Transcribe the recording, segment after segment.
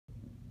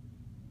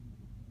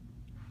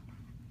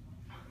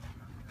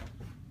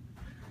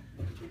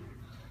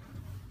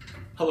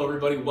Hello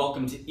everybody,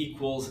 welcome to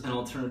Equals and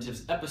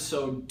Alternatives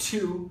episode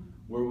 2,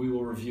 where we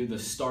will review the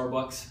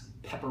Starbucks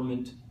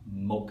Peppermint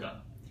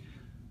Mocha.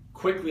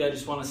 Quickly, I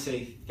just want to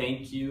say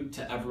thank you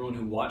to everyone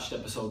who watched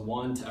episode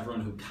 1, to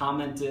everyone who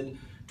commented,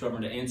 to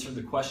everyone who answered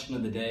the question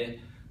of the day.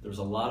 There was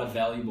a lot of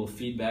valuable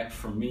feedback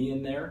from me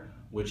in there,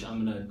 which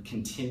I'm going to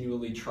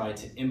continually try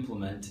to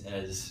implement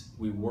as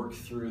we work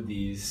through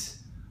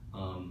these,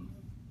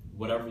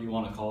 whatever you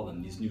want to call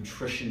them, these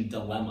nutrition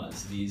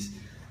dilemmas, these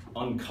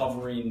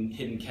uncovering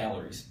hidden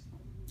calories.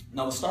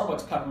 Now, the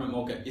Starbucks Peppermint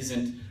Mocha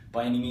isn't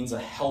by any means a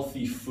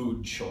healthy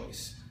food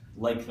choice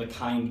like the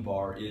Kind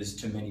bar is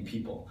to many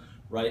people,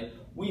 right?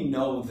 We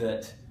know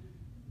that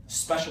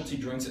specialty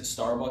drinks at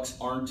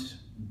Starbucks aren't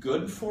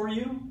good for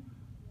you,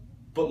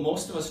 but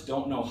most of us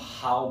don't know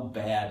how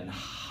bad and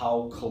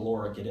how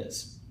caloric it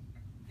is.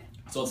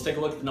 So let's take a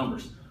look at the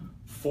numbers.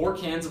 4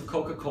 cans of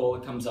Coca-Cola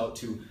comes out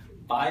to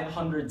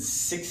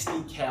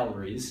 560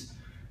 calories,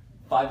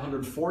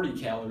 540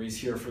 calories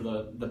here for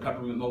the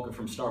Peppermint Mocha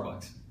from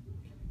Starbucks.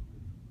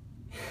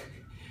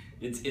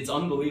 It's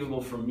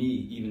unbelievable for me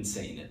even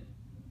saying it.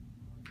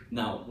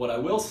 Now, what I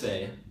will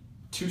say,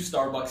 to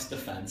Starbucks'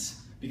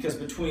 defense, because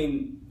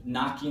between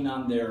knocking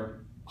on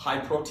their high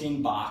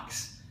protein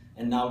box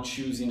and now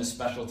choosing a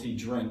specialty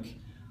drink,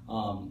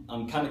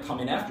 I'm kind of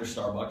coming after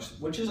Starbucks,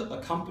 which is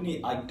a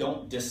company I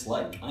don't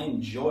dislike. I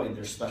enjoy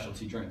their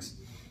specialty drinks.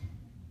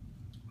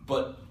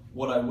 But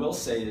what I will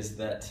say is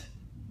that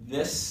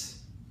this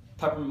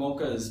Peppermint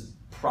Mocha is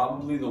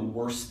probably the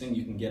worst thing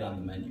you can get on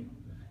the menu.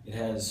 It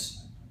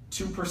has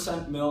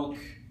 2% milk,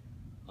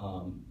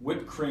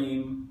 whipped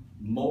cream.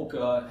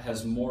 Mocha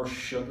has more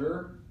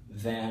sugar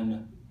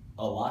than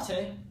a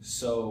latte,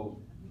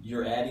 so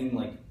you're adding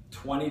like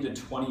 20 to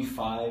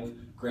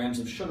 25 grams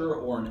of sugar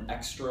or an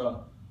extra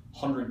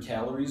 100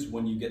 calories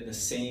when you get the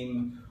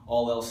same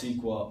all else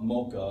equal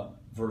mocha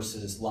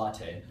versus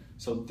latte.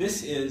 So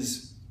this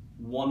is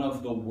one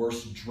of the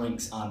worst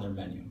drinks on their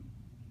menu.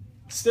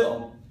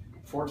 Still,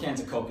 4 cans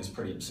of Coke is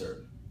pretty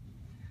absurd.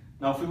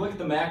 Now, if we look at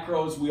the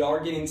macros, we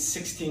are getting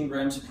 16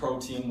 grams of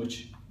protein,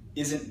 which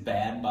isn't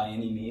bad by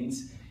any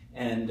means,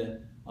 and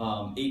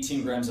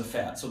 18 grams of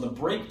fat. So the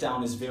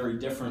breakdown is very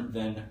different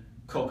than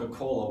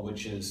Coca-Cola,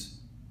 which is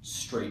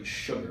straight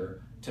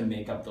sugar to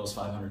make up those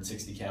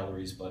 560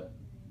 calories, but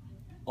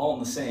all in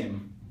the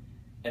same.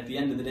 At the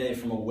end of the day,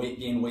 from a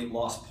weight gain, weight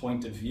loss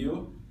point of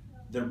view,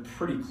 they're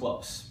pretty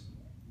close.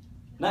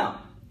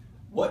 Now,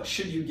 what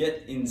should you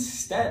get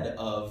instead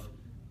of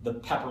the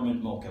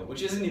Peppermint Mocha,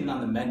 which isn't even on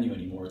the menu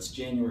anymore? It's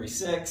January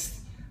 6th,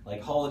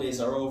 like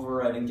holidays are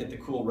over. I didn't get the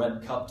cool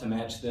red cup to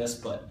match this,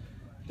 but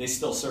they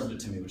still served it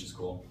to me, which is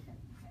cool.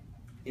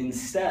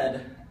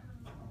 Instead,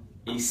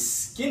 a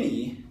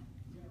skinny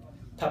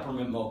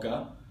Peppermint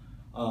Mocha,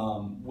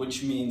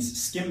 which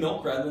means skim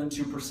milk rather than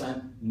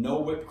 2%, no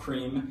whipped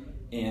cream,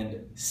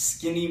 and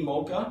skinny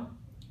mocha,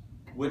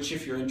 which,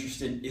 if you're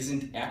interested,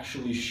 isn't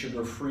actually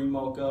sugar-free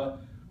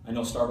mocha. I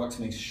know Starbucks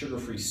makes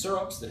sugar-free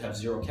syrups that have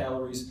 0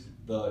 calories.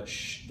 The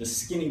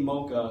skinny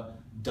mocha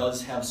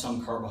does have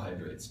some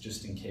carbohydrates,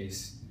 just in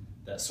case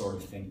that sort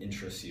of thing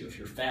interests you. If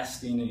you're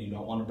fasting and you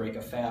don't want to break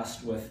a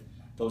fast with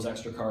those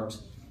extra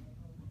carbs,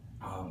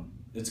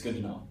 it's good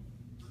to know.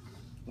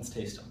 Let's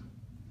taste them.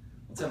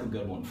 Let's have a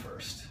good one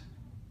first.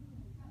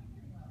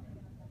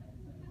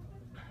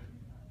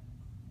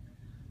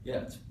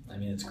 Yeah,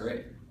 it's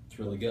great. It's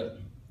really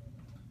good.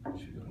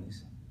 Should we go on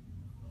these?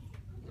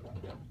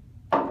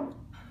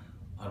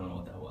 I don't know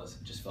what that was.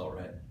 It just felt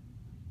right.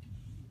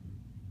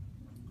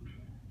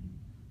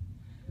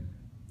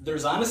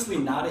 There's honestly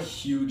not a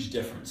huge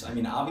difference. I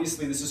mean,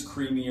 obviously this is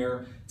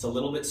creamier, it's a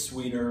little bit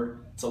sweeter,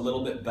 it's a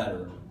little bit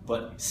better,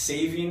 but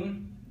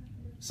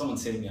someone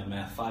saved me on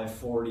math,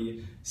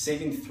 540,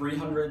 saving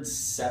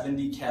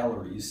 370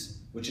 calories,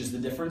 which is the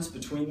difference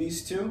between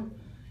these two,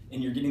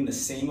 and you're getting the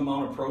same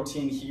amount of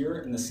protein here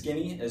in the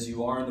skinny as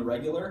you are in the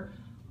regular,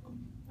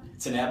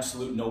 it's an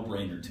absolute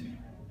no-brainer to me.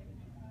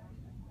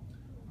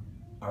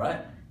 All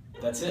right,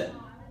 that's it.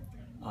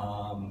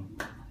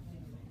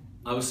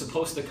 I was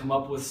supposed to come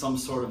up with some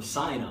sort of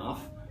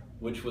sign-off,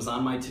 which was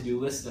on my to-do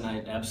list, and I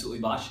absolutely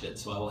botched it,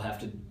 so I will have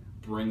to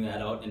bring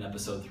that out in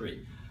episode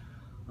 3.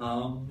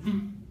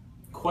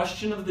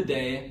 Question of the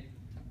day,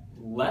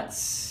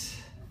 let's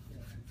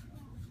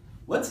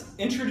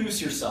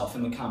introduce yourself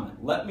in the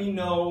comment. Let me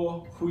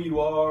know who you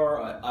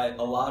are.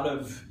 A lot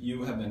of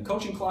you have been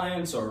coaching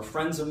clients or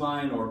friends of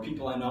mine or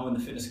people I know in the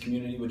fitness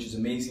community, which is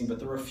amazing, but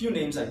there were a few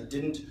names I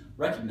didn't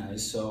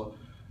recognize, so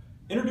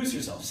introduce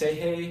yourself. Say,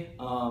 hey,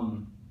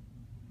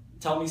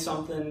 tell me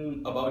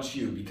something about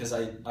you, because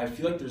I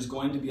feel like there's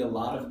going to be a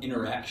lot of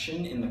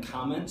interaction in the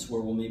comments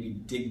where we'll maybe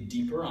dig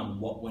deeper on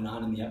what went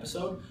on in the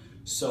episode,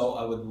 so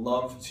I would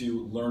love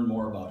to learn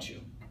more about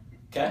you,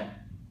 okay?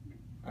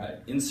 All right,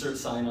 insert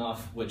sign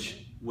off,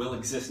 which will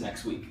exist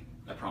next week,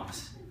 I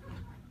promise.